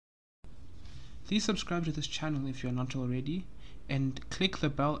Please subscribe to this channel if you're not already, and click the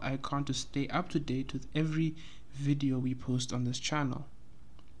bell icon to stay up to date with every video we post on this channel.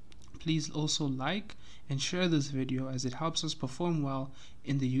 Please also like and share this video as it helps us perform well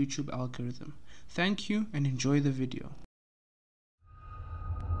in the YouTube algorithm. Thank you and enjoy the video.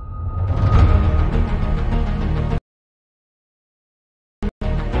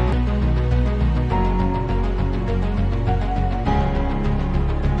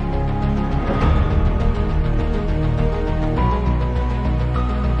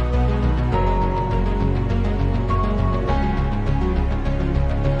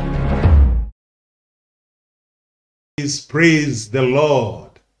 Praise the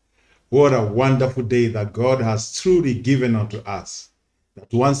Lord. What a wonderful day that God has truly given unto us,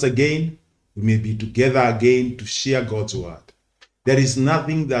 that once again we may be together again to share God's word. There is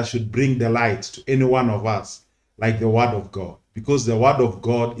nothing that should bring delight to any one of us like the word of God, because the word of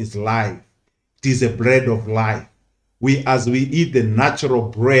God is life. It is a bread of life. As we eat the natural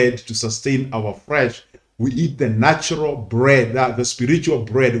bread to sustain our flesh, we eat the natural bread, the spiritual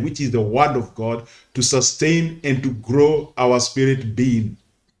bread, which is the word of God, to sustain and to grow our spirit being.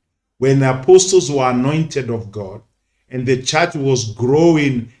 When the apostles were anointed of God and the church was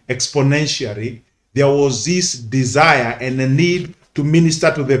growing exponentially, there was this desire and a need to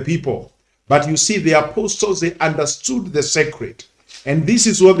minister to the people. But you see, the apostles, they understood the secret. And this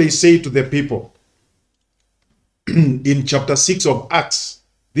is what they say to the people. In chapter 6 of Acts,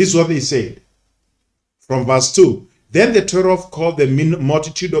 this is what they said. From verse 2, then the 12 called the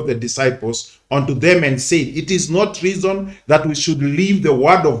multitude of the disciples unto them and said, it is not reason that we should leave the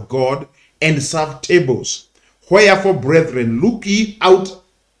word of God and serve tables. Wherefore, brethren, look ye out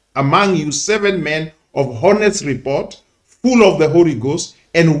among you 7 men of honest report, full of the Holy Ghost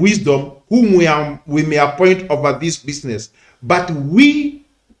and wisdom, whom we may appoint over this business. But we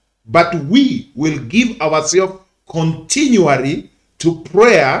will give ourselves continually to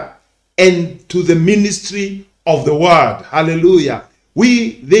prayer and to the ministry of the word. Hallelujah.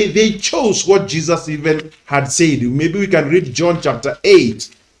 They chose what Jesus even had said. Maybe we can read John chapter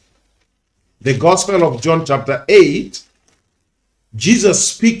 8. The Gospel of John chapter 8. Jesus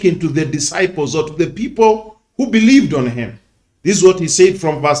speaking to the disciples or to the people who believed on him. This is what he said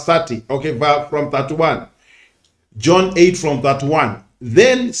from verse 30. Okay, from 31. John 8 from 31.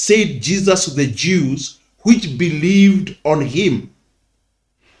 Then said Jesus to the Jews which believed on him,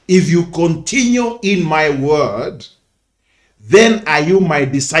 if you continue in my word, then are you my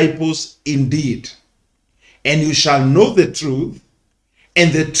disciples indeed. And you shall know the truth,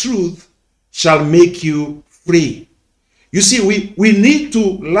 and the truth shall make you free. You see, we need to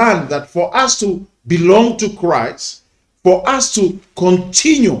learn that for us to belong to Christ, for us to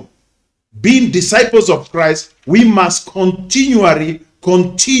continue being disciples of Christ, we must continually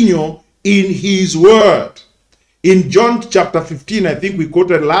continue in his word. In John chapter 15, I think we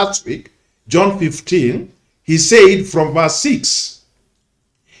quoted last week, John 15, he said from verse 6,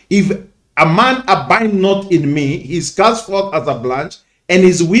 if a man abide not in me, he is cast forth as a branch, and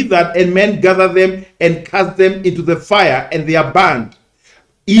is withered, and men gather them and cast them into the fire, and they are burned.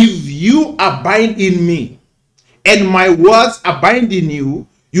 If you abide in me, and my words abide in you,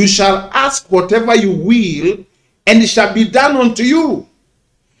 you shall ask whatever you will, and it shall be done unto you.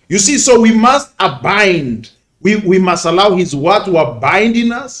 You see, so we must abide. We must allow his word to abide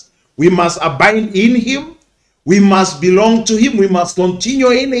in us. We must abide in him. We must belong to him. We must continue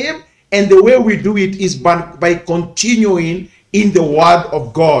in him. And the way we do it is by continuing in the word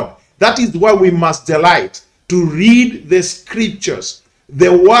of God. That is why we must delight to read the scriptures.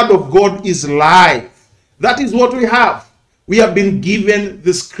 The word of God is life. That is what we have. We have been given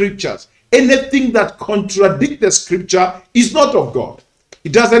the scriptures. Anything that contradicts the scripture is not of God.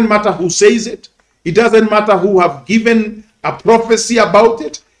 It doesn't matter who says it. It doesn't matter who have given a prophecy about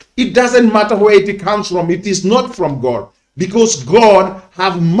it. It doesn't matter where it comes from. It is not from God, because God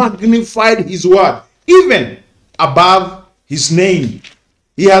have magnified his word even above his name.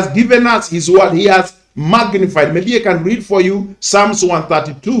 He has given us his word. He has magnified. Maybe I can read for you Psalms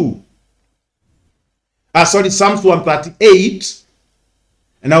 132. Psalms 138.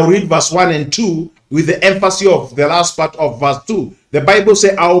 And I'll read verse 1 and 2 with the emphasis of the last part of verse 2. The Bible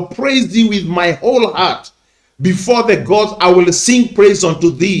says, I will praise thee with my whole heart. Before the gods I will sing praise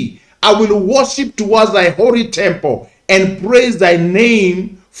unto thee. I will worship towards thy holy temple and praise thy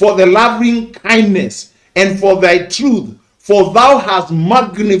name for the loving kindness and for thy truth. For thou hast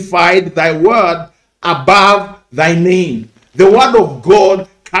magnified thy word above thy name. The word of God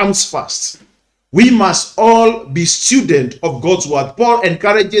comes first. We must all be students of God's word. Paul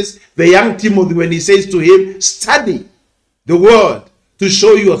encourages the young Timothy when he says to him, study the word to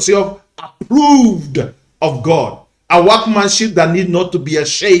show yourself approved of God, a workmanship that need not to be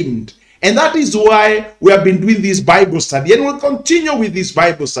ashamed. And that is why we have been doing this Bible study, and we'll continue with these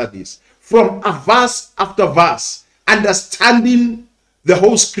Bible studies from a verse after verse, understanding the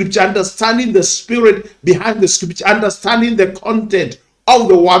whole scripture, understanding the spirit behind the scripture, understanding the content of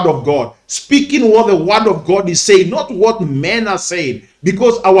the word of God, speaking what the word of God is saying, not what men are saying,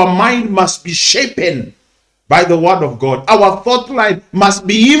 because our mind must be shapen by the word of God. Our thought line must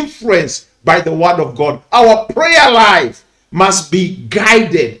be influenced by the word of God. Our prayer life must be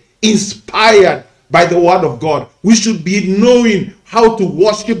guided, inspired by the word of God. We should be knowing how to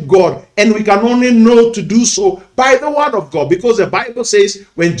worship God, and we can only know to do so by the word of God, because the Bible says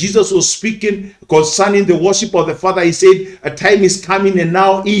when Jesus was speaking concerning the worship of the Father, he said, a time is coming and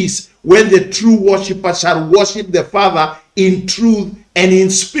now is when the true worshiper shall worship the Father in truth and in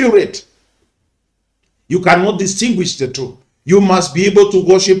spirit. You cannot distinguish the two. You must be able to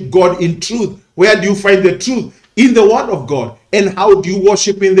worship God in truth. Where do you find the truth? In the word of God. And how do you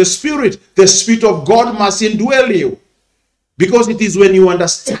worship in the spirit? The spirit of God must indwell you. Because it is when you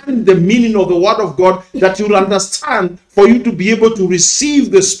understand the meaning of the word of God that you'll understand. For you to be able to receive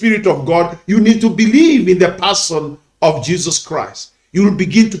the spirit of God, you need to believe in the person of Jesus Christ. You will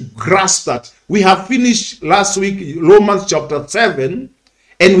begin to grasp that. We have finished last week Romans chapter 7,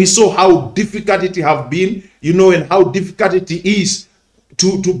 and we saw how difficult it have been, and how difficult it is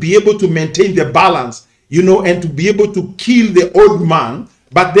to be able to maintain the balance, and to be able to kill the old man.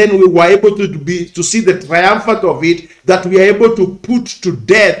 But then we were able to see the triumphant of it, that we are able to put to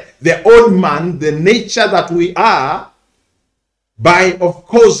death the old man, the nature that we are, by, of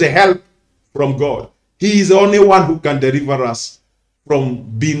course, the help from God. He is the only one who can deliver us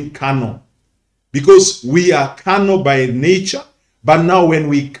from being carnal, because we are carnal by nature. But now when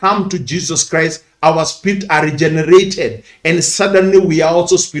we come to Jesus Christ, our spirit are regenerated, and suddenly we are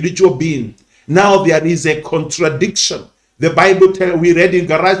also spiritual beings. Now there is a contradiction. The Bible we read in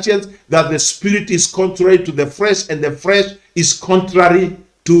Galatians that the spirit is contrary to the flesh, and the flesh is contrary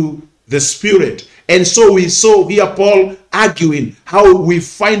to the spirit. And so we saw here Paul arguing how we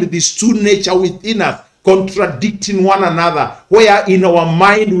find these two natures within us, contradicting one another, where in our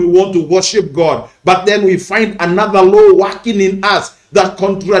mind we want to worship God, but then we find another law working in us that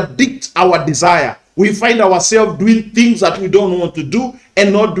contradicts our desire. We find ourselves doing things that we don't want to do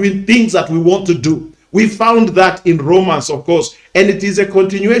and not doing things that we want to do. We found that in Romans, of course, and it is a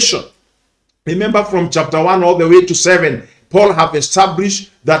continuation. Remember, from chapter 1 all the way to 7, Paul have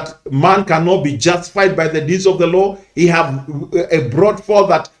established that man cannot be justified by the deeds of the law. He have brought forth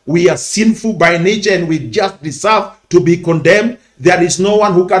that we are sinful by nature and we just deserve to be condemned. There is no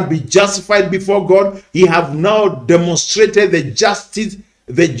one who can be justified before God. He have now demonstrated the justice,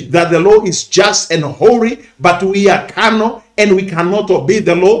 that the law is just and holy, but we are carnal and we cannot obey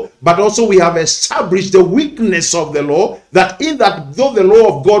the law. But also we have established the weakness of the law, that in that though the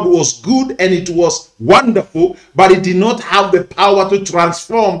law of God was good and it was wonderful, but it did not have the power to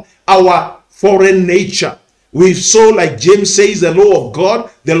transform our foreign nature. We saw, like James says, the law of God,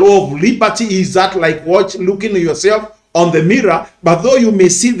 the law of liberty is that like looking at yourself on the mirror, but though you may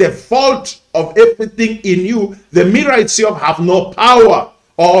see the fault of everything in you, the mirror itself have no power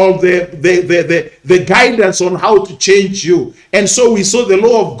or the guidance on how to change you. And so we saw the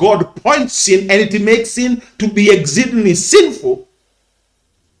law of God points sin, and it makes sin to be exceedingly sinful,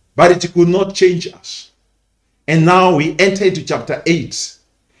 but it could not change us. And now we enter into chapter 8.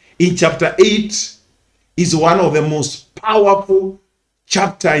 In chapter 8 is one of the most powerful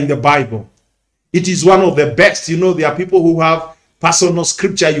chapter in the Bible. It is one of the best. There are people who have personal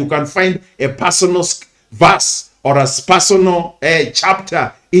scripture. You can find a personal verse or a personal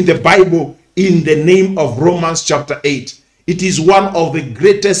chapter in the Bible in the name of Romans chapter 8. It is one of the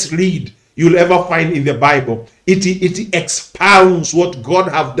greatest read you'll ever find in the Bible. It expounds what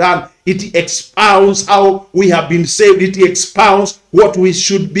God have done. It expounds how we have been saved. It expounds what we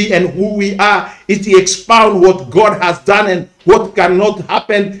should be and who we are. It expounds what God has done and what cannot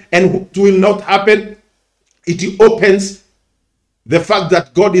happen and what will not happen. It opens the fact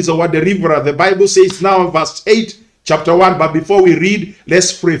that God is our deliverer. The Bible says now in verse 8, chapter 1, but before we read,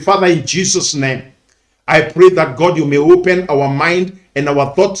 let's pray. Father, in Jesus' name, I pray that God, you may open our mind and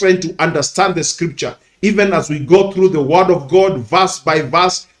our thought train to understand the scripture. Even as we go through the word of God, verse by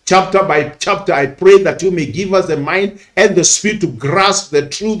verse, chapter by chapter, I pray that you may give us the mind and the spirit to grasp the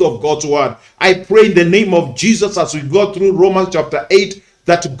truth of God's word. I pray in the name of Jesus as we go through Romans chapter 8,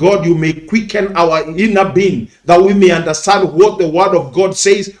 that God, you may quicken our inner being, that we may understand what the word of God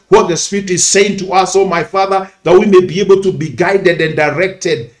says, what the Spirit is saying to us, oh my Father, that we may be able to be guided and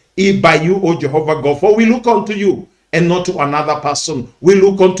directed by you, oh Jehovah God. For we look unto you, and not to another person. We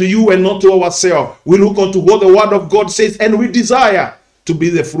look unto you and not to ourselves. We look unto what the word of God says, and we desire to be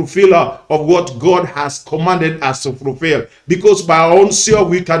the fulfiller of what God has commanded us to fulfill. Because by our own self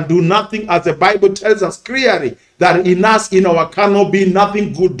we can do nothing, as the Bible tells us clearly that in us, in our carnal being,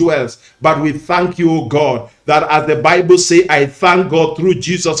 nothing good dwells. But we thank you, O God, that as the Bible says, I thank God through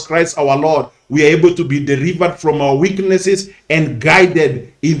Jesus Christ our Lord, we are able to be delivered from our weaknesses and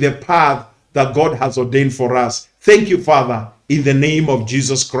guided in the path that God has ordained for us. Thank you, Father, in the name of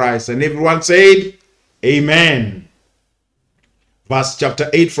Jesus Christ. And everyone said, Amen. Verse chapter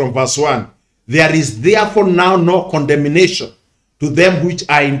 8 from verse 1. There is therefore now no condemnation to them which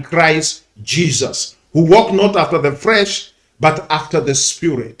are in Christ Jesus, who walk not after the flesh, but after the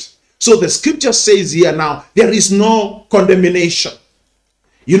Spirit. So the scripture says here now, there is no condemnation.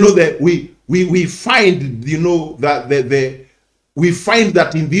 You know that we find, you know, that we find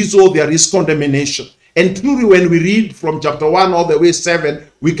that in this world there is condemnation. And truly, when we read from chapter 1 all the way 7,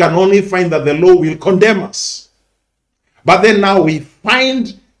 we can only find that the law will condemn us. But then now we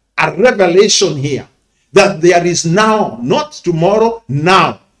find a revelation here that there is now, not tomorrow,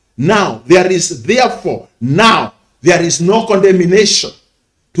 now. Now, there is therefore, now, there is no condemnation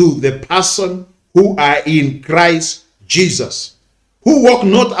to the person who are in Christ Jesus, who walk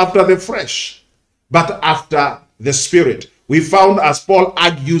not after the flesh, but after the Spirit. We found, as Paul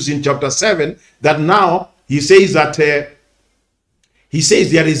argues in chapter 7, that now he says that there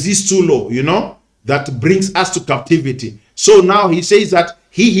is this two law, you know, that brings us to captivity. So now he says that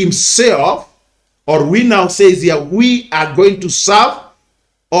he himself, or we now says here, we are going to serve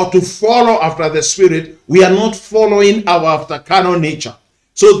or to follow after the Spirit. We are not following after carnal nature.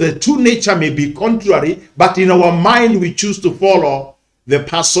 So the two nature may be contrary, but in our mind we choose to follow the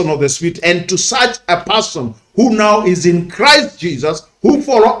person of the Spirit. And to such a person who now is in Christ Jesus, who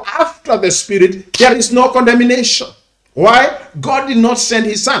follow after the Spirit, there is no condemnation. Why? God did not send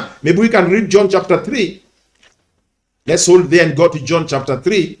his son. Maybe we can read John chapter 3. Let's hold there and go to John chapter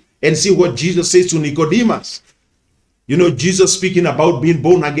 3 and see what Jesus says to Nicodemus. You know, Jesus speaking about being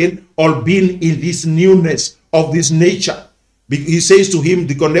born again or being in this newness of this nature. He says to him,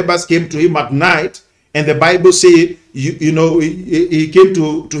 Nicodemus came to him at night, and the Bible says, he came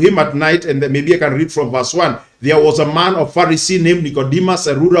to him at night, and then maybe I can read from verse 1. There was a man of Pharisee named Nicodemus,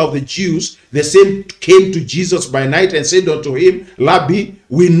 a ruler of the Jews. The same came to Jesus by night and said unto him, Rabbi,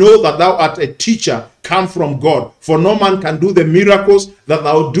 we know that thou art a teacher come from God, for no man can do the miracles that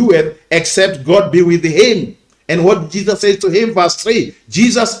thou doest except God be with him. And what Jesus says to him, verse 3,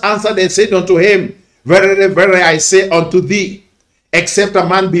 Jesus answered and said unto him, Verily, verily, I say unto thee, except a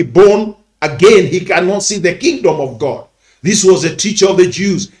man be born again, he cannot see the kingdom of God. This was a teacher of the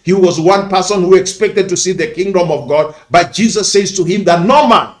Jews. He was one person who expected to see the kingdom of God. But Jesus says to him that no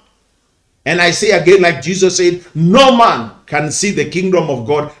man, and I say again like Jesus said, no man can see the kingdom of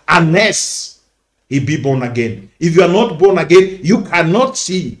God unless he be born again. If you are not born again, you cannot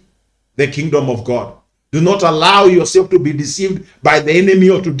see the kingdom of God. Do not allow yourself to be deceived by the enemy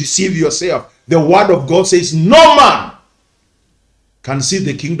or to deceive yourself. The word of God says no man can see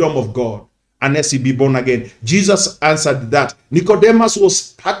the kingdom of God unless he be born again. Jesus answered that. Nicodemus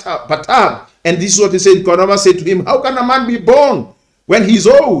was perturbed. And this is what he said. Nicodemus said to him, how can a man be born when he is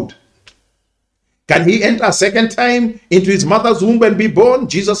old? Can he enter a second time into his mother's womb and be born?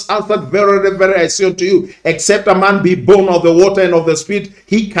 Jesus answered, Verily, verily, I say unto you, except a man be born of the water and of the Spirit,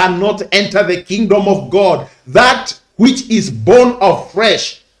 he cannot enter the kingdom of God. That which is born of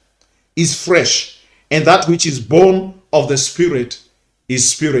flesh is flesh, and that which is born of the Spirit is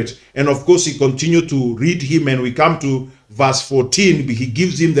spirit. And of course, he continued to read him, and we come to verse 14. He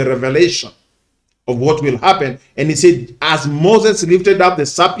gives him the revelation of what will happen. And he said, as Moses lifted up the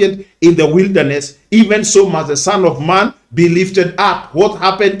serpent in the wilderness, even so must the Son of Man be lifted up. What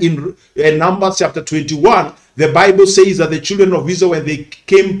happened in Numbers chapter 21? The Bible says that the children of Israel, when they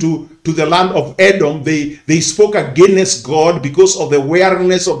came to the land of Edom, they spoke against God because of the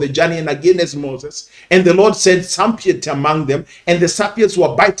weariness of the journey and against Moses. And the Lord sent serpents among them, and the serpents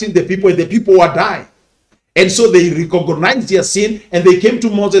were biting the people, and the people were dying. And so they recognized their sin, and they came to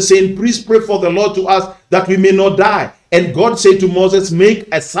Moses saying, please pray for the Lord to us that we may not die. And God said to Moses,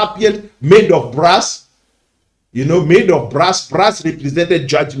 make a serpent made of brass. You know, made of brass. Brass represented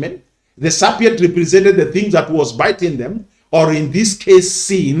judgment. The serpent represented the things that was biting them, or in this case,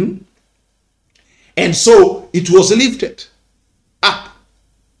 sin. And so it was lifted up.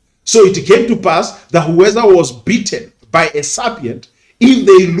 So it came to pass that whoever was bitten by a serpent, if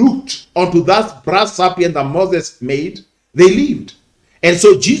they looked onto that brass serpent that Moses made, they lived. And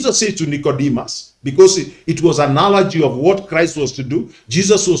so Jesus said to Nicodemus, because it was an analogy of what Christ was to do,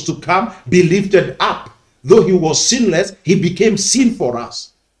 Jesus was to come, be lifted up, though he was sinless, he became sin for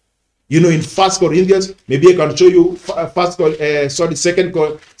us. You know, in 1 Corinthians, maybe I can show you 2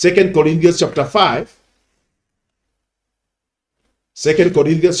 Corinthians chapter 5. 2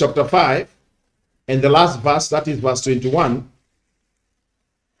 Corinthians chapter 5, and the last verse, that is verse 21.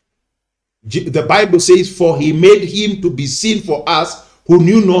 The Bible says, for he made him to be sin for us who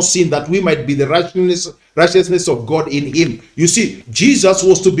knew no sin, that we might be the righteousness of God in him. You see, Jesus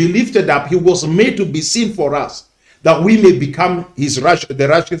was to be lifted up. He was made to be sin for us, that we may become the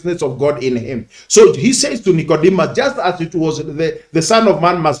righteousness of God in him. So he says to Nicodemus, just as it was the Son of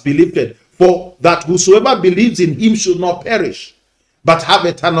Man must be lifted, for that whosoever believes in him should not perish, but have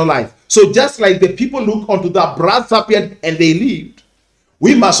eternal life. So just like the people look unto the brass serpent and they lived,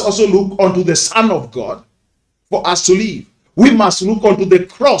 we must also look unto the Son of God for us to live. We must look unto the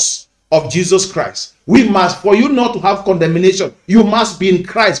cross of Jesus Christ. We must, for you not to have condemnation, you must be in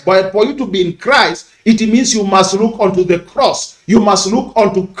Christ. But for you to be in Christ, it means you must look unto the cross. You must look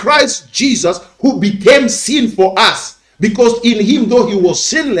unto Christ Jesus, who became sin for us. Because in him, though he was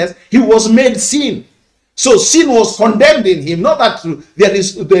sinless, he was made sin. So sin was condemned in him. Not that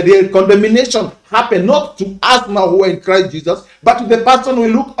the condemnation happened not to us now who are in Christ Jesus, but to the person we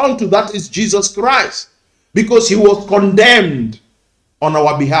look unto, that is Jesus Christ. Because he was condemned on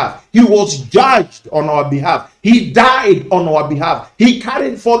our behalf. He was judged on our behalf. He died on our behalf. He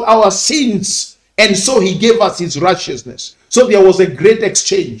carried forth our sins, and so he gave us his righteousness. So there was a great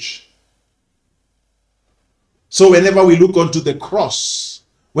exchange. So whenever we look onto the cross,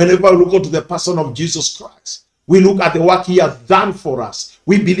 whenever we look unto the person of Jesus Christ, we look at the work he has done for us.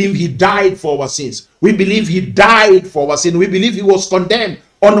 We believe he died for our sins. We believe he died for our sin. We believe he was condemned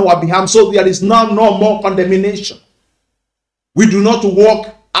on our behalf. So there is now no more condemnation. We do not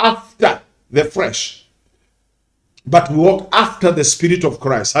walk after the flesh, but we walk after the Spirit of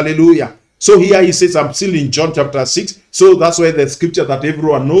Christ. Hallelujah. So here he says, I'm still in John chapter 6. So that's why the scripture that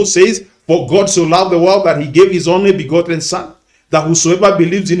everyone knows says, for God so loved the world that he gave his only begotten Son, that whosoever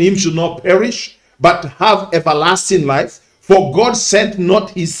believes in him should not perish, but have everlasting life. For God sent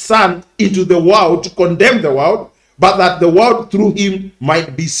not his Son into the world to condemn the world, but that the world through him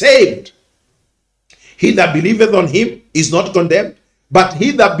might be saved. He that believeth on him is not condemned, but he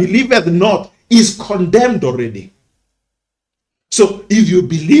that believeth not is condemned already. So if you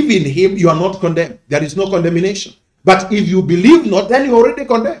believe in him, you are not condemned. There is no condemnation. But if you believe not, then you are already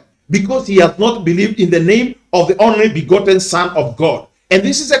condemned, because he has not believed in the name of the only begotten Son of God. And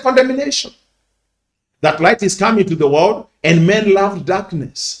this is a condemnation. That light is come into the world, and men loved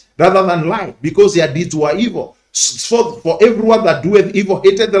darkness rather than light, because their deeds were evil. For everyone that doeth evil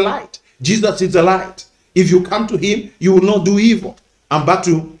hated the light. Jesus is the light. If you come to him, you will not do evil. I'm back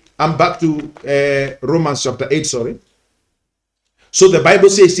to Romans chapter 8, sorry. So the Bible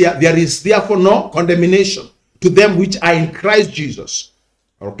says here, there is therefore no condemnation to them which are in Christ Jesus.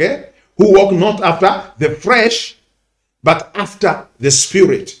 Okay? Who walk not after the flesh, but after the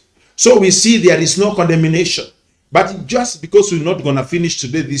Spirit. So we see there is no condemnation. But just because we're not going to finish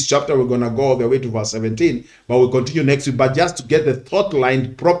today this chapter, we're going to go all the way to verse 17, but we'll continue next week. But just to get the thought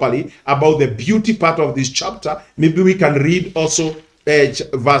line properly about the beauty part of this chapter, maybe we can read also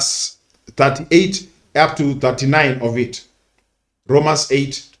verse 38 up to 39 of it. Romans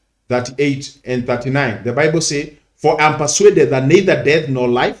 8, 38 and 39. The Bible says, for I am persuaded that neither death, nor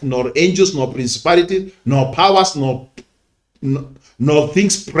life, nor angels, nor principalities, nor powers, nor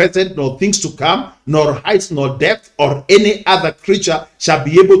things present, nor things to come, nor heights, nor depth, or any other creature shall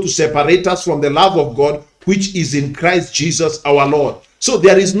be able to separate us from the love of God, which is in Christ Jesus our Lord. So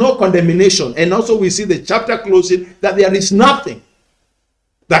there is no condemnation. And also we see the chapter closing that there is nothing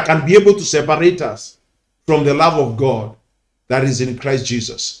that can be able to separate us from the love of God that is in Christ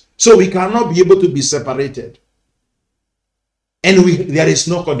Jesus. So we cannot be able to be separated. And there is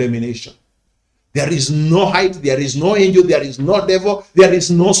no condemnation. There is no height, there is no angel, there is no devil, there is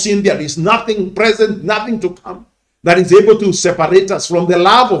no sin, there is nothing present, nothing to come that is able to separate us from the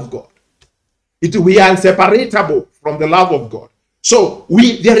love of God. We are inseparable from the love of God. So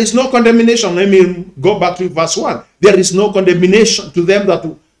there is no condemnation. Let me go back to verse 1. There is no condemnation to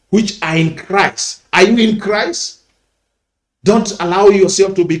them which are in Christ. Are you in Christ? Don't allow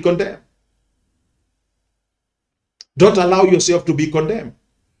yourself to be condemned. Don't allow yourself to be condemned.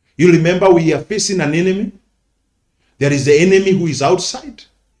 You remember we are facing an enemy. There is the enemy who is outside,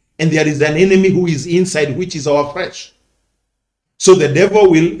 and there is an enemy who is inside, which is our flesh. So the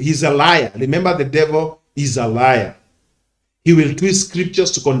devil he's a liar. Remember, the devil is a liar. He will twist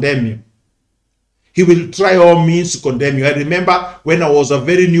scriptures to condemn you. He will try all means to condemn you. I remember when I was a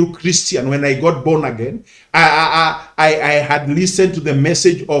very new Christian, when I got born again, I had listened to the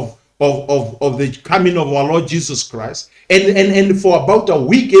message of of the coming of our Lord Jesus Christ. And for about a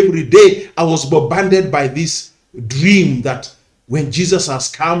week every day, I was bombarded by this dream that when Jesus has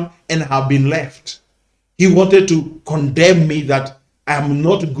come and have been left, he wanted to condemn me, that I'm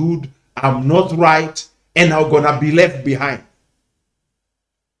not good, I'm not right, and I'm gonna be left behind.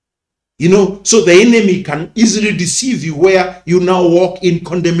 You know, so the enemy can easily deceive you, where you now walk in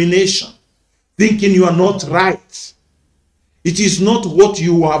condemnation, thinking you are not right. It is not what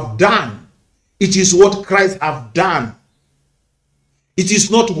you have done. It is what Christ have done. It is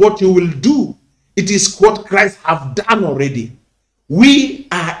not what you will do. It is what Christ have done already. We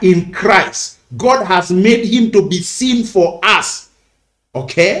are in Christ. God has made him to be sin for us.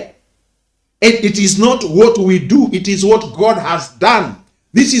 Okay? And it is not what we do. It is what God has done.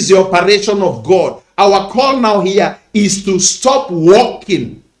 This is the operation of God. Our call now here is to stop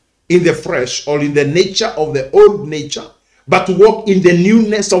walking in the flesh or in the nature of the old nature, but to walk in the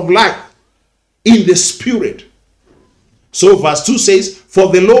newness of life, in the Spirit. So verse 2 says,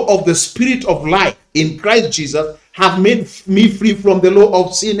 for the law of the Spirit of life in Christ Jesus have made me free from the law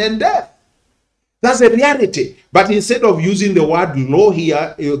of sin and death. That's a reality. But instead of using the word law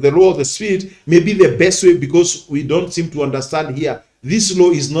here, the law of the Spirit may be the best way, because we don't seem to understand here. This law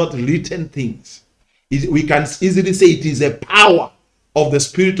is not written things. We can easily say it is a power of the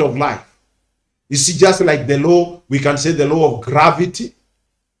Spirit of life. You see, just like the law, we can say the law of gravity.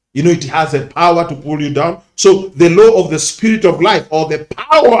 You know, it has a power to pull you down. So the law of the Spirit of life, or the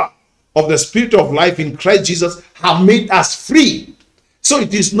power of the Spirit of life in Christ Jesus, have made us free. So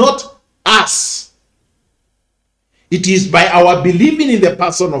it is not us. It is by our believing in the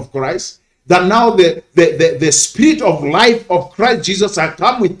person of Christ that now the Spirit of life of Christ Jesus has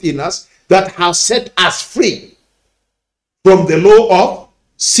come within us, that has set us free from the law of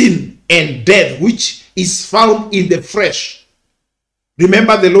sin and death, which is found in the flesh.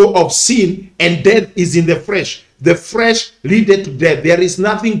 Remember, the law of sin and death is in the flesh. The flesh leadeth to death. There is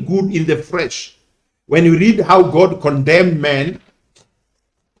nothing good in the flesh. When you read how God condemned man,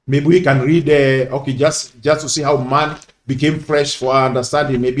 maybe we can read, okay, just to see how man became fresh for our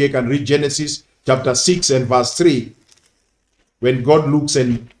understanding. Maybe I can read Genesis chapter 6 and verse 3. When God looks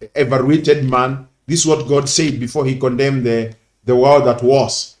and evaluated man, this is what God said before he condemned the world that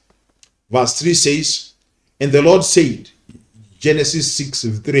was. Verse 3 says, and the Lord said, Genesis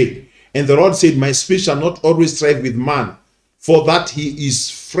 6:3, and the Lord said, my spirit shall not always strive with man, for that he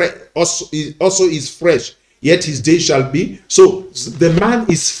is fresh, also is fresh, yet his day shall be. So the man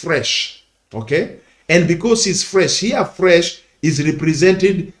is fresh, okay? And because he's fresh, here fresh is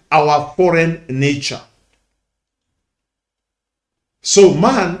represented our foreign nature. So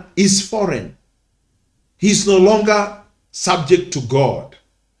man is foreign. He's no longer subject to God.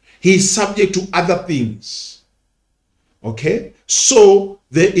 He is subject to other things. Okay? So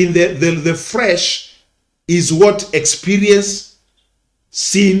the flesh is what experience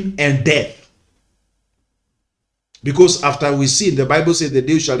sin and death. Because after we sin, the Bible says, the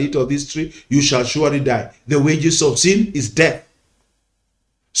day you shall eat of this tree, you shall surely die. The wages of sin is death.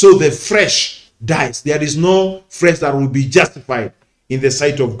 So the flesh dies. There is no flesh that will be justified in the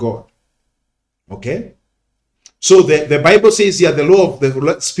sight of God. Okay? So the Bible says here, the law of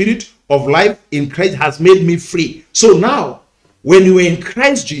the Spirit of life in Christ has made me free. So now, when you are in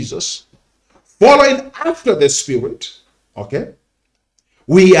Christ Jesus, following after the Spirit, okay,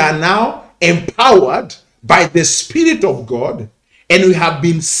 we are now empowered by the Spirit of God, and we have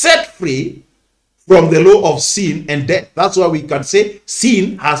been set free from the law of sin and death. That's why we can say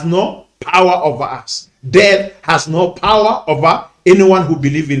sin has no power over us. Death has no power over anyone who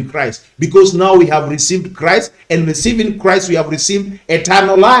believes in Christ, because now we have received Christ, and receiving Christ we have received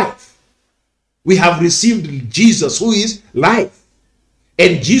eternal life. We have received Jesus, who is life,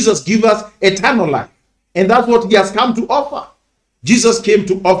 and Jesus gives us eternal life, and that's what he has come to offer. Jesus came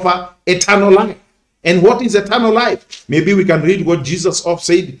to offer eternal life. And what is eternal life? Maybe we can read what Jesus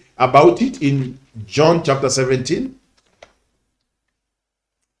said about it in John chapter 17.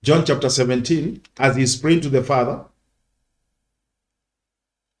 John chapter 17, as he is praying to the Father.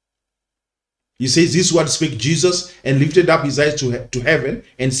 He says, this word spake Jesus, and lifted up his eyes to heaven,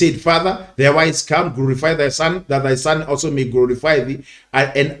 and said, Father, the hour is come, glorify thy Son, that thy Son also may glorify thee.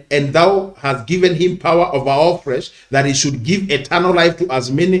 And thou hast given him power over all flesh, that he should give eternal life to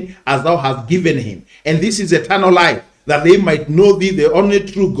as many as thou hast given him. And this is eternal life, that they might know thee, the only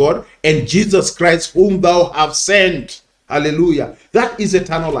true God, and Jesus Christ, whom thou hast sent. Hallelujah. That is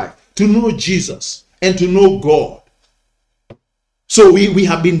eternal life, to know Jesus and to know God. So we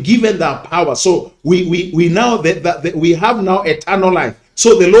have been given that power. So we now that we have now eternal life.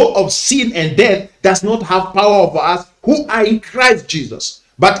 So the law of sin and death does not have power over us who are in Christ Jesus.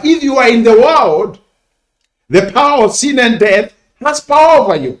 But if you are in the world, the power of sin and death has power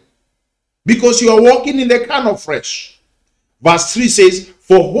over you, because you are walking in the kind of flesh. Verse 3 says,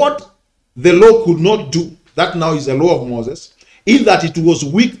 for what the law could not do, that now is the law of Moses, in that it was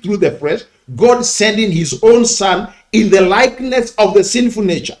weak through the flesh, God sending his own son in the likeness of the sinful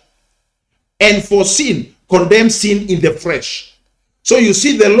nature, and for sin, condemned sin in the flesh. So you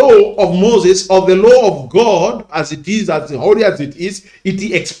see, the law of Moses, or the law of God, as it is, as holy as it is, it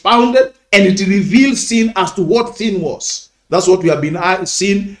expounded and it revealed sin as to what sin was. That's what we have been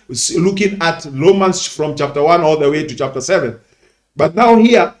seeing, looking at Romans from chapter 1 all the way to chapter 7. But now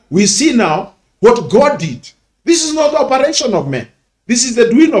here, we see now what God did. This is not the operation of man. This is the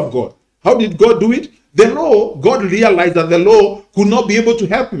doing of God. How did God do it? The law, God realized that the law could not be able to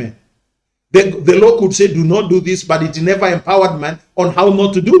help man. The law could say, do not do this, but it never empowered man on how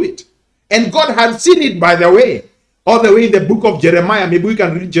not to do it. And God had seen it, by the way, all the way in the book of Jeremiah. Maybe we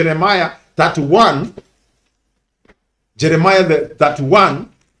can read Jeremiah 31. Jeremiah 31,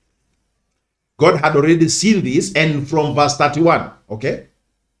 God had already seen this, and from verse 31, okay?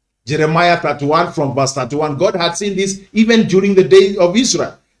 Jeremiah 31 from verse 31, God had seen this even during the days of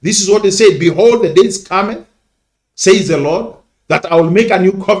Israel. This is what they said, behold, the days cometh, says the Lord, that I will make a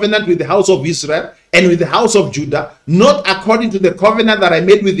new covenant with the house of Israel and with the house of Judah, not according to the covenant that I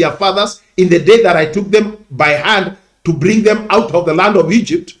made with their fathers in the day that I took them by hand to bring them out of the land of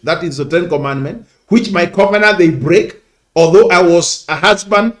Egypt. That is the 10th commandment, which my covenant they break, although I was a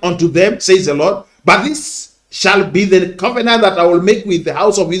husband unto them, says the Lord. But this shall be the covenant that I will make with the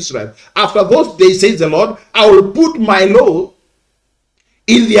house of Israel. After those days, says the Lord, I will put my law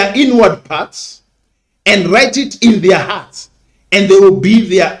in their inward parts and write it in their hearts. And they will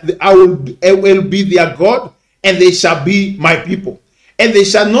be I will be their God, and they shall be my people. And they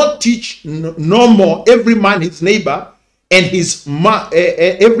shall not teach no more every man his neighbor, and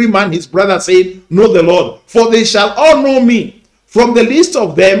every man his brother, saying, know the Lord. For they shall all know me, from the least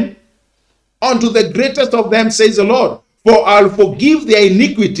of them unto the greatest of them, says the Lord. For I will forgive their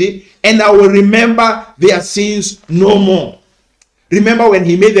iniquity, and I will remember their sins no more. Remember when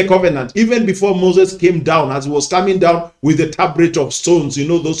he made the covenant, even before Moses came down, as he was coming down with the tablet of stones, you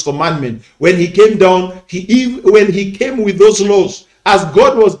know, those commandments. When he came down, when he came with those laws, as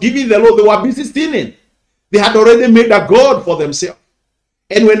God was giving the law, they were busy sinning. They had already made a God for themselves.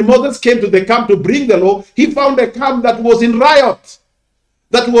 And when Moses came to the camp to bring the law, he found a camp that was in riot,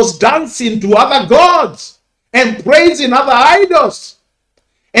 that was dancing to other gods and praising other idols.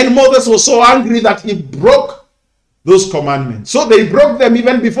 And Moses was so angry that he broke those commandments. So they broke them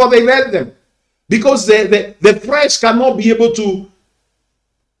even before they read them, because the flesh cannot be able to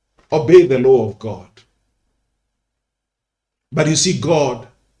obey the law of God. But you see, God,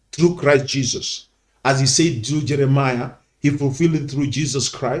 through Christ Jesus, as he said through Jeremiah, he fulfilled it through Jesus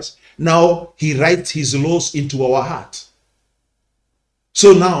Christ. Now he writes his laws into our heart.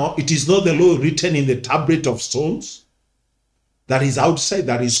 So now it is not the law written in the tablet of stones that is outside,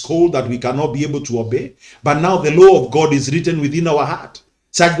 that is cold, that we cannot be able to obey. But now the law of God is written within our heart,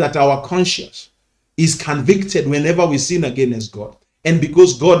 such that our conscience is convicted whenever we sin against God. And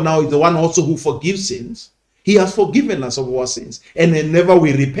because God now is the one also who forgives sins, he has forgiven us of our sins. And whenever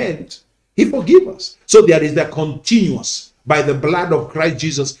we repent, he forgives us. So there is the continuous, by the blood of Christ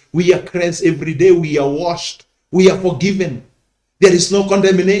Jesus, we are cleansed every day, we are washed, we are forgiven. There is no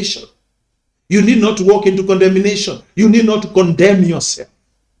condemnation. You need not walk into condemnation. You need not to condemn yourself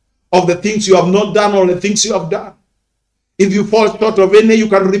of the things you have not done or the things you have done. If you fall short of any, you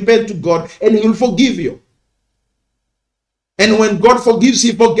can repent to God and he will forgive you. And when God forgives,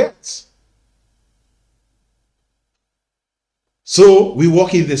 he forgets. So we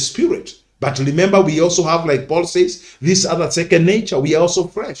walk in the Spirit. But remember, we also have, like Paul says, this other second nature. We are also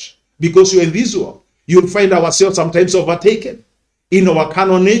fresh. Because you're in this world, you'll find ourselves sometimes overtaken in our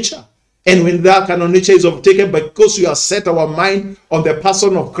carnal nature. And when that carnal nature is overtaken, because we have set our mind on the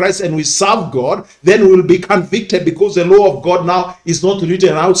person of Christ and we serve God, then we will be convicted, because the law of God now is not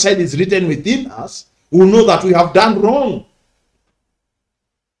written outside, it's written within us. We will know that we have done wrong.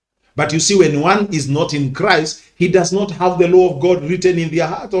 But you see, when one is not in Christ, he does not have the law of God written in their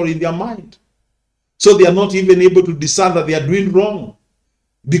heart or in their mind. So they are not even able to discern that they are doing wrong,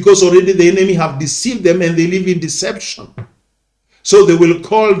 because already the enemy have deceived them and they live in deception. So they will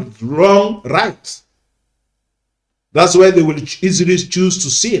call wrong right. That's why they will easily choose to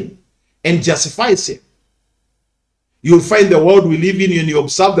sin and justify sin. You'll find the world we live in, when you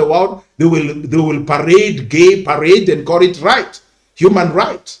observe the world, they will parade, gay parade, and call it right, human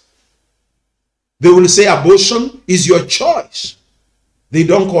right. They will say abortion is your choice. They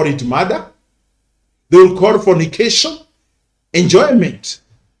don't call it murder. They will call fornication enjoyment.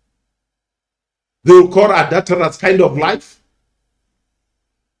 They will call adulterous kind of life.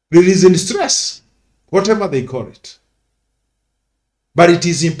 There is in stress, whatever they call it. But it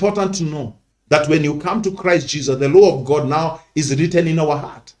is important to know that when you come to Christ Jesus, the law of God now is written in our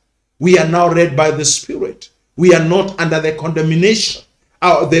heart. We are now led by the Spirit. We are not under the condemnation.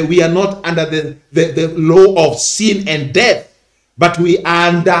 We are not under the law of sin and death, but we are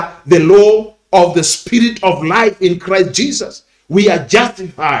under the law of the Spirit of life in Christ Jesus. We are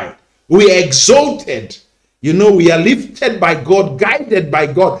justified. We are exalted. You know, we are lifted by God, guided by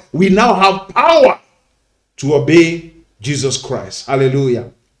God. We now have power to obey Jesus Christ.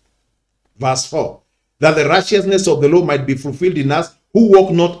 Hallelujah. Verse 4. That the righteousness of the law might be fulfilled in us, who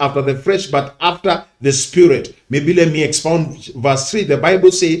walk not after the flesh, but after the Spirit. Maybe let me expound verse 3. The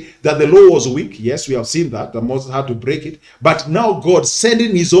Bible says that the law was weak. Yes, we have seen that. The Moses had to break it. But now God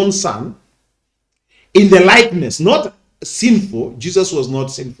sending his own Son in the likeness, not sinful. Jesus was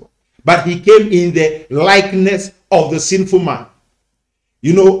not sinful. But he came in the likeness of the sinful man.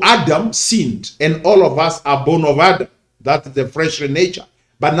 You know, Adam sinned, and all of us are born of Adam. That is the fleshly nature.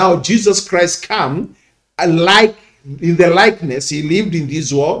 But now Jesus Christ came like in the likeness. He lived in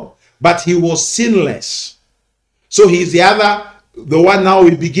this world, but he was sinless. So he's the one now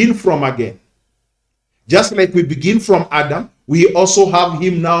we begin from again. Just like we begin from Adam, we also have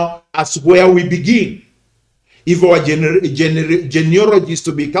him now as where we begin. If our genealogy is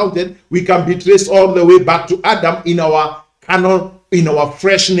to be counted, we can be traced all the way back to Adam in our canon, in our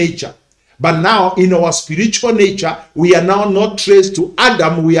fresh nature. But now in our spiritual nature, we are now not traced to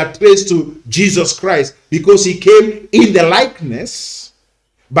Adam, we are traced to Jesus Christ, because he came in the likeness,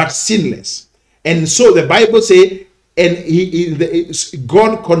 but sinless. And so the Bible says, and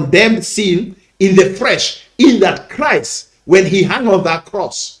God condemned sin in the flesh, in that Christ, when he hung on that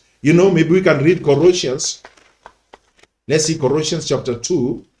cross. You know, maybe we can read Colossians. Let's see Colossians chapter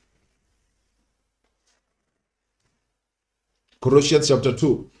 2. Colossians chapter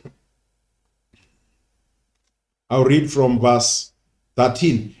 2. I'll read from verse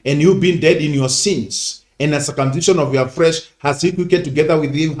 13. And you've been dead in your sins, and as a condition of your flesh has he quickened together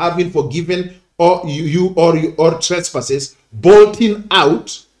with him, having forgiven all your trespasses, blotting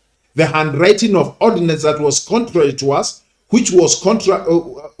out the handwriting of ordinance that was contrary to us, which was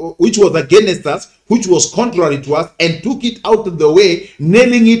against us, which was contrary to us, and took it out of the way,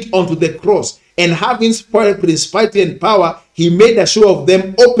 nailing it onto the cross. And having spoiled principality and power, he made a show of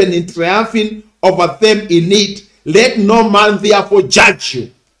them, opening, triumphing over them in it. Let no man therefore judge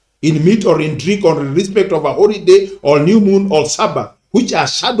you in meat or in drink or in respect of a holy day or new moon or Sabbath, which are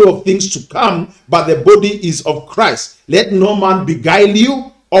shadow of things to come, but the body is of Christ. Let no man beguile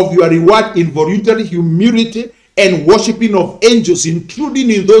you of your reward in voluntary humility and worshiping of angels,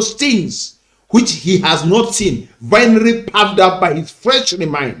 including in those things which he has not seen, vainly puffed up by his fleshly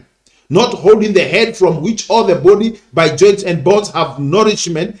mind, not holding the head, from which all the body by joints and bones have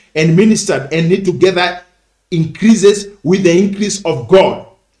nourishment and ministered and knit together increases with the increase of God.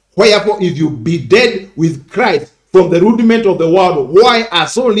 Wherefore, if you be dead with Christ from the rudiment of the world, why are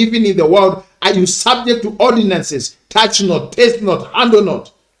so living in the world are you subject to ordinances, touch not, taste not, handle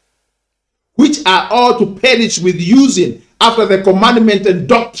not, which are all to perish with using after the commandment and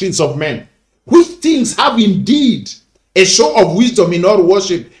doctrines of men, which things have indeed a show of wisdom in all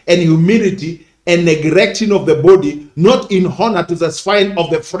worship and humility and neglecting of the body, not in honor to the satisfying of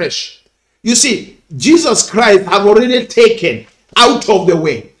the flesh. You see, Jesus Christ have already taken out of the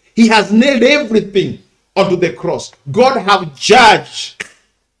way. He has nailed everything onto the cross. God have judged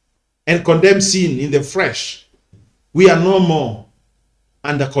and condemned sin in the flesh. We are no more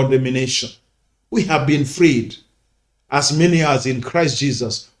under condemnation. We have been freed, as many as in Christ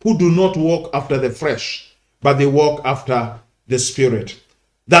Jesus, who do not walk after the flesh, but they walk after the Spirit,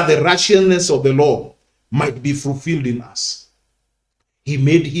 that the righteousness of the law might be fulfilled in us. He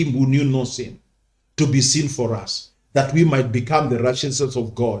made him who knew no sin to be sin for us, that we might become the righteousness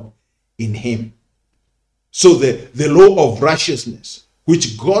of God in him. So the law of righteousness,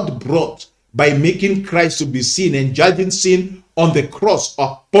 which God brought by making Christ to be sin and judging sin on the cross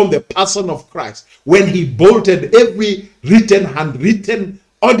upon the person of Christ, when he bolted every written, handwritten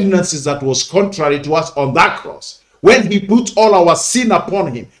ordinances that was contrary to us on that cross, when he put all our sin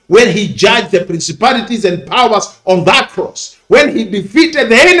upon him, when he judged the principalities and powers on that cross, when he defeated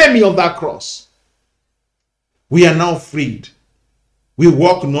the enemy on that cross, we are now freed. We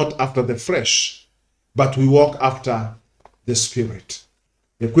walk not after the flesh, but we walk after the Spirit.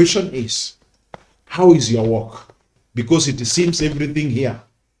 The question is, how is your walk? Because it seems everything here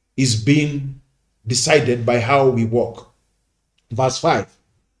is being decided by how we walk. Verse 5.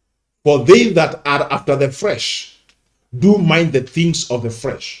 For they that are after the flesh do mind the things of the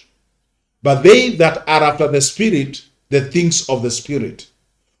flesh, but they that are after the Spirit, the things of the Spirit.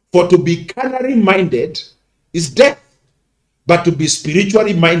 For to be carnally minded is death, but to be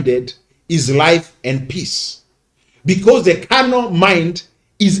spiritually minded is life and peace. Because the carnal mind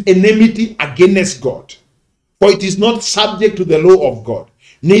is enmity against God, for it is not subject to the law of God,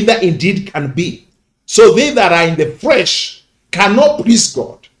 neither indeed can be. So they that are in the flesh cannot please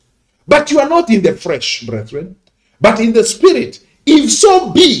God. But you are not in the flesh, brethren, but in the Spirit, if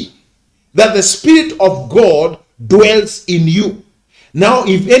so be that the Spirit of God dwells in you. Now,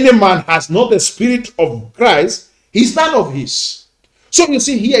 if any man has not the Spirit of Christ, he is none of his. So you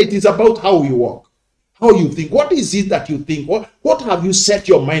see here, it is about how you walk, how you think. What is it that you think? What have you set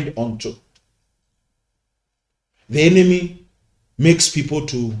your mind onto? The enemy makes people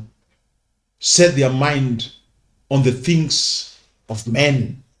to set their mind on the things of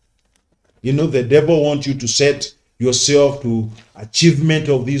men. You know, the devil wants you to set yourself to achievement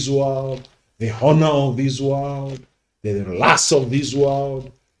of this world, the honor of this world, the lust of this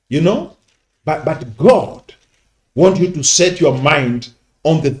world, you know. But God wants you to set your mind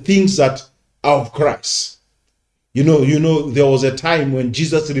on the things that are of Christ. You know, there was a time when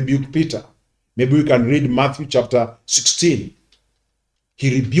Jesus rebuked Peter. Maybe we can read Matthew chapter 16.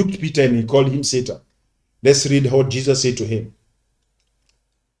 He rebuked Peter and he called him Satan. Let's read what Jesus said to him.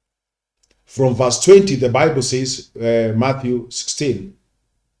 From verse 20, the Bible says, Matthew 16.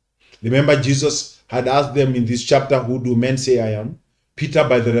 Remember, Jesus had asked them in this chapter, who do men say I am? Peter,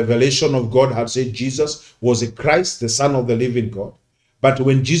 by the revelation of God, had said Jesus was a Christ, the Son of the living God. But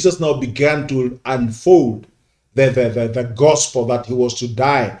when Jesus now began to unfold the gospel that he was to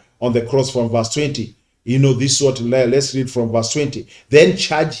die on the cross, from verse 20, you know, this sort of, let's read from verse 20. Then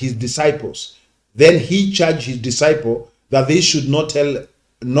charged his disciples. Then he charged his disciple that they should not tell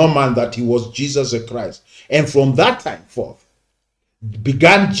no man that he was Jesus the Christ. And from that time forth,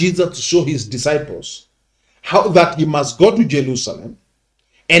 began Jesus to show his disciples how that he must go to Jerusalem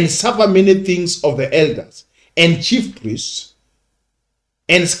and suffer many things of the elders and chief priests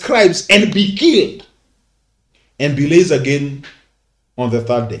and scribes and be killed and be raised again on the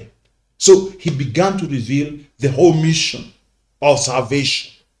third day. So he began to reveal the whole mission of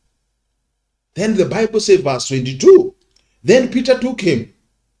salvation. Then the Bible says, verse 22, then Peter took him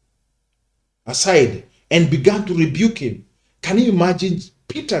aside and began to rebuke him. Can you imagine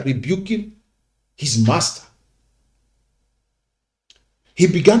Peter rebuking his master? He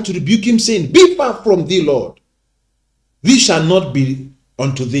began to rebuke him, saying, be far from thee, Lord. This shall not be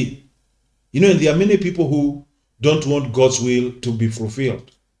unto thee. You know, and there are many people who don't want God's will to be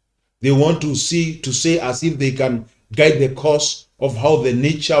fulfilled. They want to say as if they can guide the course of how the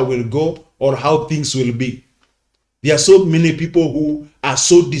nature will go or how things will be. There are so many people who are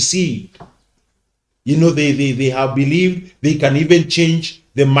so deceived. You know, they have believed they can even change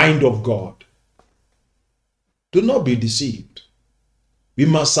the mind of God. Do not be deceived. We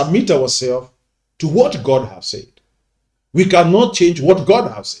must submit ourselves to what God has said. We cannot change what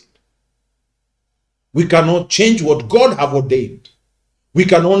God has said. We cannot change what God have ordained. We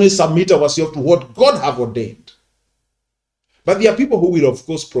can only submit ourselves to what God have ordained. But there are people who will, of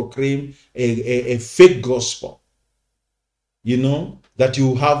course, proclaim a fake gospel. You know, that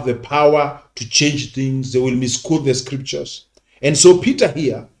you have the power to change things. They will misquote the scriptures. And so Peter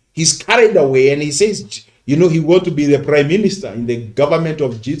here, he's carried away and he says, you know, he wants to be the prime minister in the government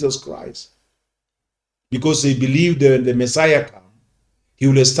of Jesus Christ. Because he believed when the Messiah comes, he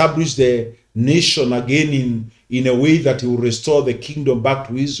will establish the nation again in a way that he will restore the kingdom back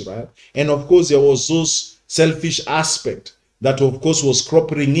to Israel. And of course, there was those selfish aspect that of course was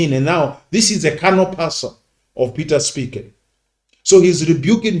cropping in. And now this is a carnal person of Peter speaking. So he's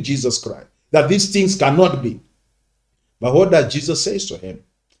rebuking Jesus Christ that these things cannot be. But what does Jesus say to him?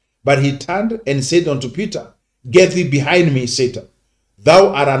 But he turned and said unto Peter, get thee behind me, Satan.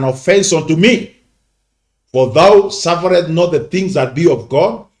 Thou art an offense unto me. For thou sufferest not the things that be of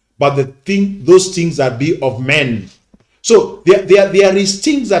God, but those things that be of men. So there is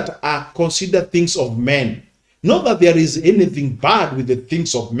things that are considered things of men. Not that there is anything bad with the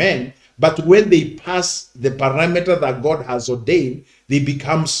things of men, but when they pass the parameter that God has ordained, they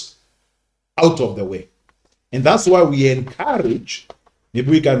becomes out of the way. And that's why we encourage,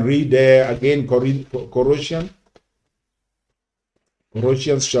 maybe we can read there again, Colossians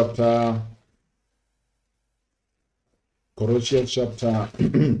chapter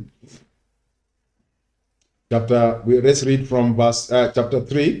let's read from verse chapter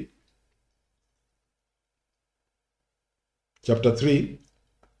 3. Chapter 3.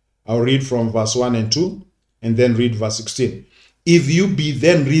 I'll read from verse 1 and 2 and then read verse 16. If you be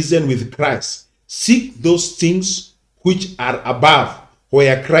then risen with Christ, seek those things which are above,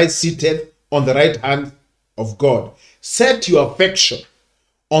 where Christ sitteth on the right hand of God. Set your affection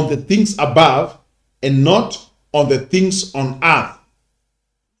on the things above and not on the things on earth.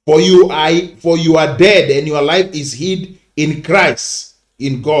 For you are dead, and your life is hid in Christ,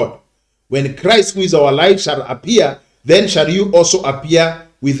 in God. When Christ, who is our life, shall appear, then shall you also appear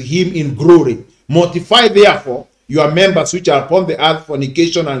with him in glory. Mortify therefore your members which are upon the earth,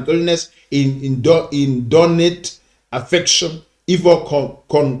 fornication, uncleanness, inordinate affection, evil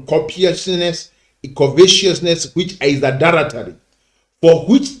covetousness, which is adultery. For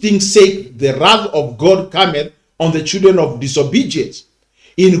which things sake the wrath of God cometh on the children of disobedience,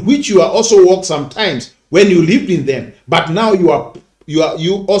 in which you are also walked sometimes when you lived in them. But now you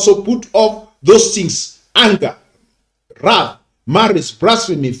also put off those things: anger, wrath, malice,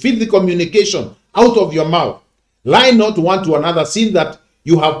 blasphemy, filthy communication out of your mouth. Lie not one to another, seeing that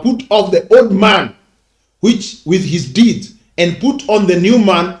you have put off the old man which with his deeds, and put on the new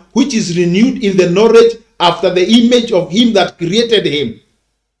man which is renewed in the knowledge after the image of him that created him.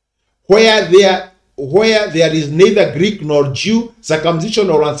 Where there is neither Greek nor Jew,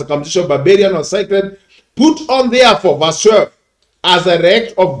 circumcision or uncircumcision, barbarian or sacred, put on therefore, verse 12, as a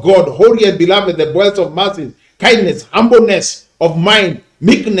elect of God, holy and beloved, the bowels of mercy, kindness, humbleness of mind,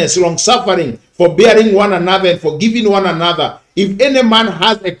 meekness, long-suffering, forbearing one another, and forgiving one another. If any man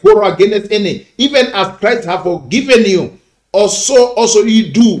has a quarrel against any, even as Christ hath forgiven you, also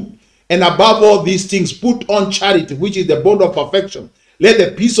ye do. And above all these things, put on charity, which is the bond of perfection. Let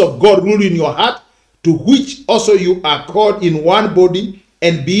the peace of God rule in your heart, to which also you are called in one body,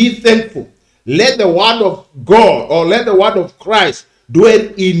 and be thankful. Let the word of God, or let the word of Christ, dwell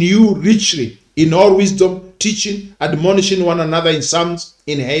in you richly, in all wisdom, teaching, admonishing one another in psalms,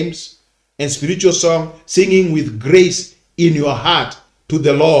 in hymns, and spiritual song, singing with grace in your heart to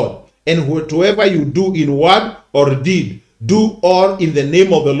the Lord. And whatsoever you do in word or deed, do all in the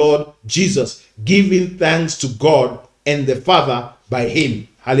name of the Lord Jesus, giving thanks to God and the Father by him.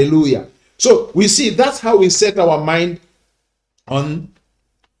 Hallelujah. So we see that's how we set our mind on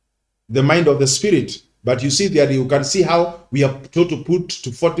the mind of the Spirit. But you see there, you can see how we are told to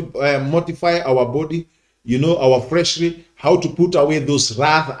mortify our body, our fleshly, how to put away those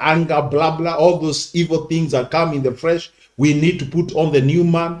wrath, anger, blah, blah, all those evil things that come in the flesh. We need to put on the new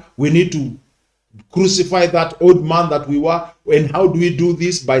man. We need to crucify that old man that we were. And how do we do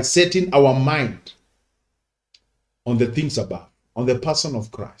this? By setting our mind on the things above, on the person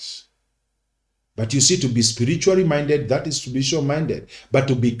of Christ. But you see, to be spiritually minded, that is spiritual minded. But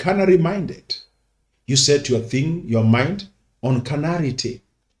to be carnally minded, you set your mind on carnality.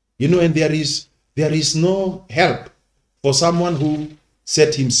 And there is no help for someone who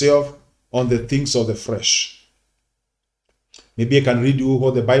set himself on the things of the flesh. Maybe I can read you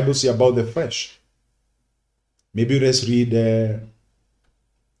what the Bible says about the flesh. Maybe let's read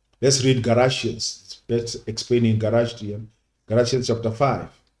Galatians. Let's explain in Galatians chapter 5.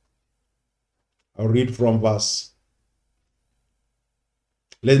 I'll read from let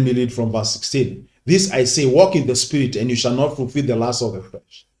me read from verse 16. This I say, walk in the Spirit, and you shall not fulfill the lust of the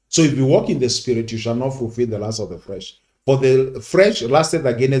flesh. So if you walk in the Spirit, you shall not fulfill the lust of the flesh. For the flesh lusted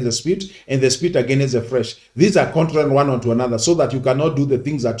against the Spirit, and the Spirit against the flesh. These are contrary one unto another, so that you cannot do the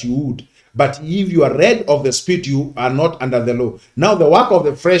things that you would. But if you are led of the Spirit, you are not under the law. Now the work of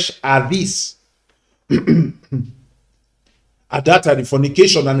the flesh are these: adultery,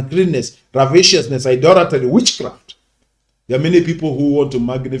 fornication, uncleanness, ravagiousness, idolatry, witchcraft. There are many people who want to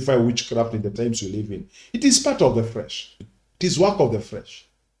magnify witchcraft in the times we live in. It is part of the flesh. It is work of the flesh.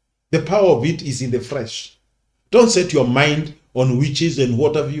 The power of it is in the flesh. Don't set your mind on witches and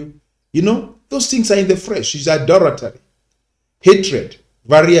what have you. Those things are in the flesh. It's idolatry, hatred,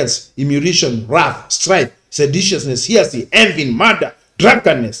 variance, emulation, wrath, strife, seditiousness, heresy, envy, murder,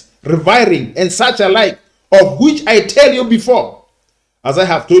 drunkenness, reviling, and such alike, of which I tell you before, as I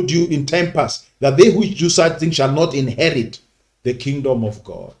have told you in time past, that they which do such things shall not inherit the kingdom of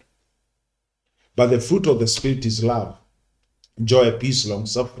God. But the fruit of the Spirit is love, joy, peace,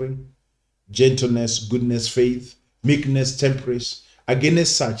 long-suffering, gentleness, goodness, faith, meekness, temperance.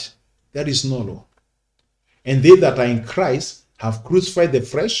 Against such there is no law. And they that are in Christ have crucified the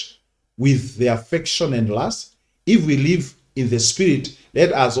flesh with the affection and lust. If we live in the Spirit,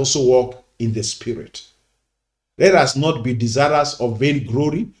 let us also walk in the Spirit. Let us not be desirous of vain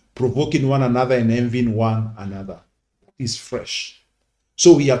glory, provoking one another and envying one another. That is fresh.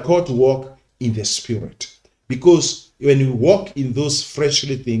 So we are called to walk in the Spirit. Because when we walk in those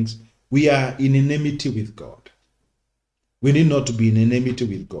fleshly things, we are in enmity with God. We need not to be in enmity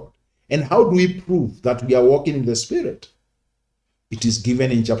with God. And how do we prove that we are walking in the Spirit? It is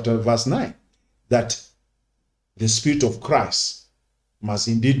given in verse 9, that the Spirit of Christ must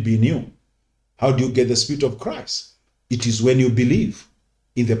indeed be in you. How do you get the Spirit of Christ? It is when you believe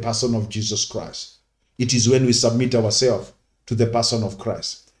in the person of Jesus Christ. It is when we submit ourselves to the person of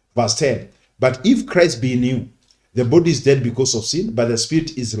Christ. Verse 10, but if Christ be in you, the body is dead because of sin, but the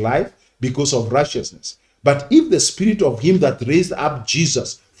Spirit is life because of righteousness. But if the Spirit of him that raised up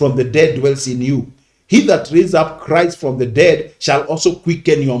Jesus from the dead dwells in you, he that raised up Christ from the dead shall also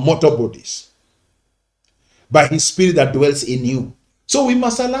quicken your mortal bodies by his Spirit that dwells in you. So we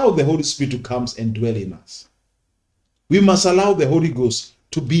must allow the Holy Spirit to come and dwell in us. We must allow the Holy Ghost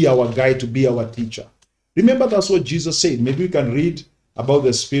to be our guide, to be our teacher. Remember, that's what Jesus said. Maybe we can read about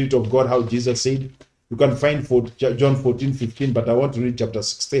the Spirit of God, how Jesus said. You can find for John 14:15, but I want to read chapter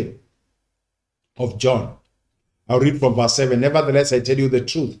 16 of John. I'll read from verse 7. Nevertheless, I tell you the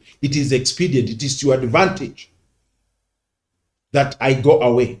truth. It is expedient, it is to your advantage that I go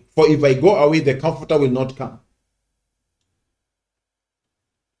away. For if I go away, the Comforter will not come.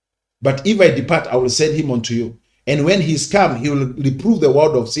 But if I depart, I will send him unto you. And when he is come, he will reprove the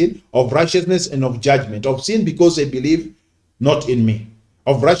world of sin, of righteousness, and of judgment. Of sin, because they believe not in me.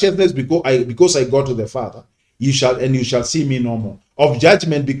 Of righteousness, because I go to the Father. You shall see me no more. Of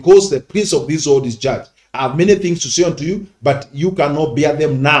judgment, because the prince of this world is judged. I have many things to say unto you, but you cannot bear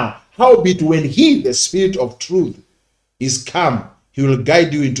them now. Howbeit, when he, the Spirit of truth, is come, he will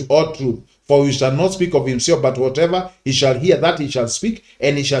guide you into all truth. For he shall not speak of himself, but whatever he shall hear, that he shall speak,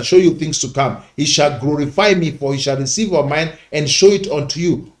 and he shall show you things to come. He shall glorify me, for he shall receive of mine and show it unto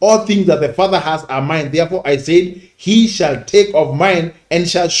you. All things that the Father has are mine. Therefore I said, he shall take of mine and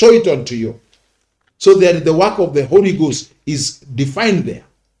shall show it unto you. So that the work of the Holy Ghost is defined there.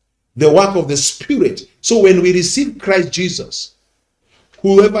 The work of the Spirit. So when we receive Christ Jesus,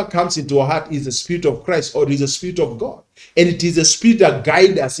 whoever comes into our heart is the Spirit of Christ, or is the Spirit of God. And it is the Spirit that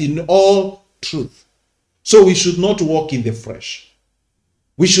guides us in all truth. So we should not walk in the flesh.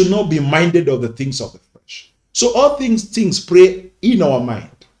 We should not be minded of the things of the flesh. So all things pray in our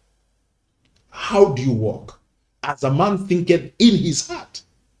mind. How do you walk? As a man thinketh in his heart.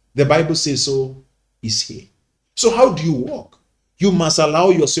 The Bible says so is he. So how do you walk? You must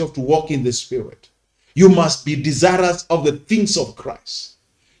allow yourself to walk in the Spirit. You must be desirous of the things of Christ.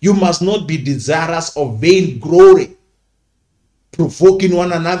 You must not be desirous of vain glory, provoking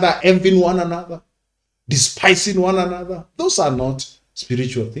one another, envying one another, despising one another. Those are not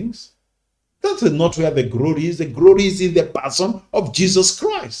spiritual things. That is not where the glory is. The glory is in the person of Jesus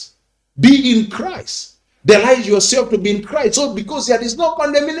Christ. Be in Christ. Delight yourself to be in Christ. So because there is no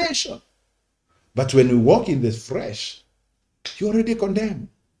condemnation. But when we walk in the flesh, you're already condemned.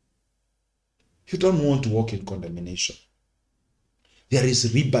 You don't want to walk in condemnation. There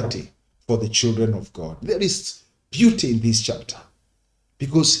is liberty for the children of God. There is beauty in this chapter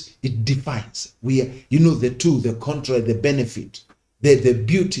because it defines the two, the contrary, the benefit, the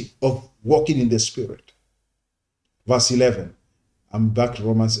beauty of walking in the Spirit. Verse 11. I'm back to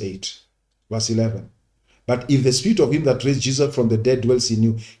Romans 8. Verse 11. But if the Spirit of him that raised Jesus from the dead dwells in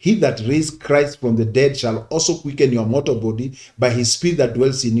you, he that raised Christ from the dead shall also quicken your mortal body by his Spirit that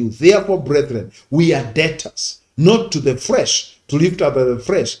dwells in you. Therefore, brethren, we are debtors, not to the flesh, to live after the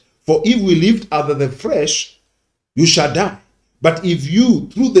flesh. For if we live after the flesh, you shall die. But if you,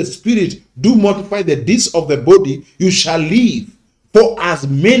 through the Spirit, do mortify the deeds of the body, you shall live. For as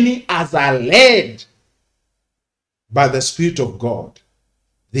many as are led by the Spirit of God,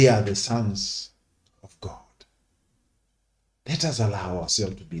 they are the sons of God. Let us allow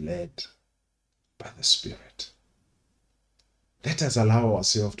ourselves to be led by the Spirit. Let us allow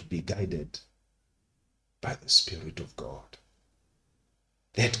ourselves to be guided by the Spirit of God.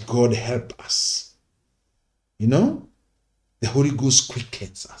 Let God help us. The Holy Ghost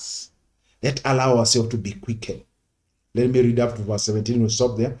quickens us. Let's allow ourselves to be quickened. Let me read up to verse 17. We'll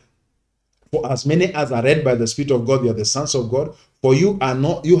stop there. For as many as are led by the Spirit of God, they are the sons of God. For you have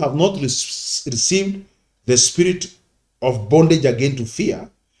not received the spirit of bondage again to fear,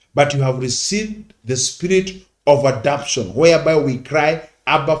 but you have received the spirit of adoption, whereby we cry,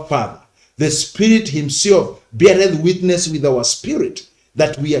 Abba, Father. The Spirit himself beareth witness with our spirit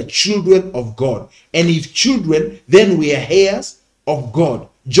that we are children of God. And if children, then we are heirs of God,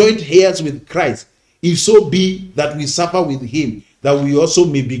 joint heirs with Christ. If so be that we suffer with him, that we also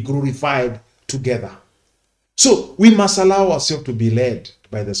may be glorified together. So we must allow ourselves to be led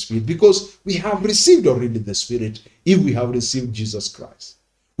by the Spirit because we have received already the Spirit if we have received Jesus Christ.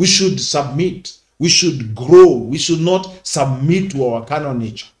 We should submit. We should grow. We should not submit to our carnal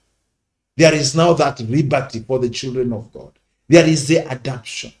nature. There is now that liberty for the children of God. There is the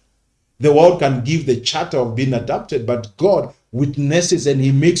adoption. The world can give the charter of being adopted, but God witnesses and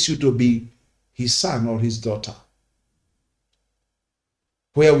he makes you to be his son or his daughter.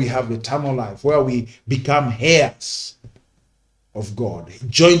 where we have eternal life, where we become heirs of God,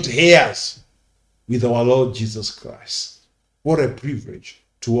 joint heirs with our Lord Jesus Christ. What a privilege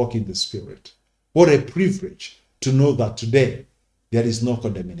to walk in the Spirit. What a privilege to know that today there is no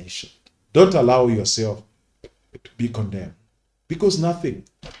condemnation. Don't allow yourself to be condemned, because nothing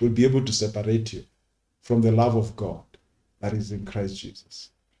will be able to separate you from the love of God that is in Christ Jesus.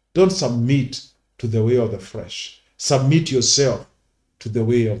 Don't submit to the way of the flesh. Submit yourself to the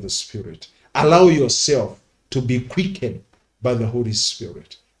way of the Spirit. Allow yourself to be quickened by the Holy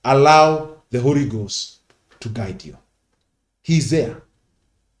Spirit. Allow the Holy Ghost to guide you. He's there.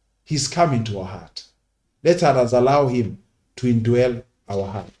 He's come into our heart. Let us allow him to indwell our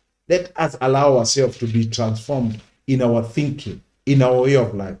heart. Let us allow ourselves to be transformed in our thinking, in our way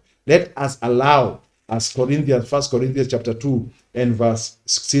of life. Let us allow, as 1 Corinthians chapter 2 and verse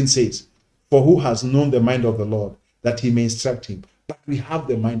 16 says, for who has known the mind of the Lord, that he may instruct him? But we have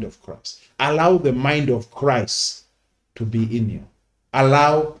the mind of Christ. Allow the mind of Christ to be in you.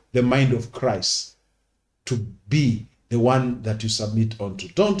 Allow the mind of Christ to be the one that you submit unto.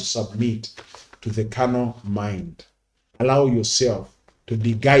 Don't submit to the carnal mind. Allow yourself to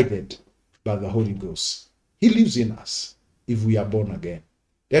be guided by the Holy Ghost. He lives in us if we are born again.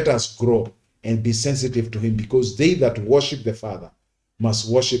 Let us grow and be sensitive to him, because they that worship the Father must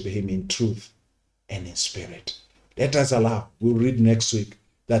worship him in truth and in spirit. Let us allow, we'll read next week,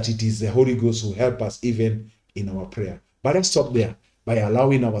 that it is the Holy Ghost who help us even in our prayer. But let's stop there by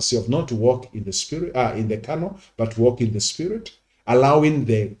allowing ourselves not to walk in the spirit, in the carnal, but walk in the Spirit, allowing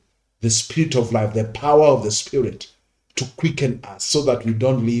the Spirit of life, the power of the Spirit to quicken us so that we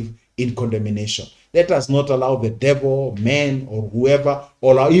don't live in condemnation. Let us not allow the devil, man, or whoever,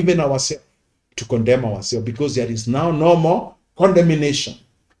 or even ourselves to condemn ourselves, because there is now no more condemnation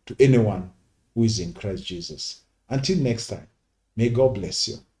to anyone who is in Christ Jesus. Until next time, may God bless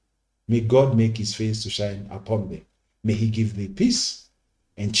you. May God make his face to shine upon thee. May he give thee peace.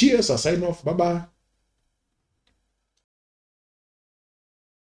 And cheers, I sign off. Bye-bye.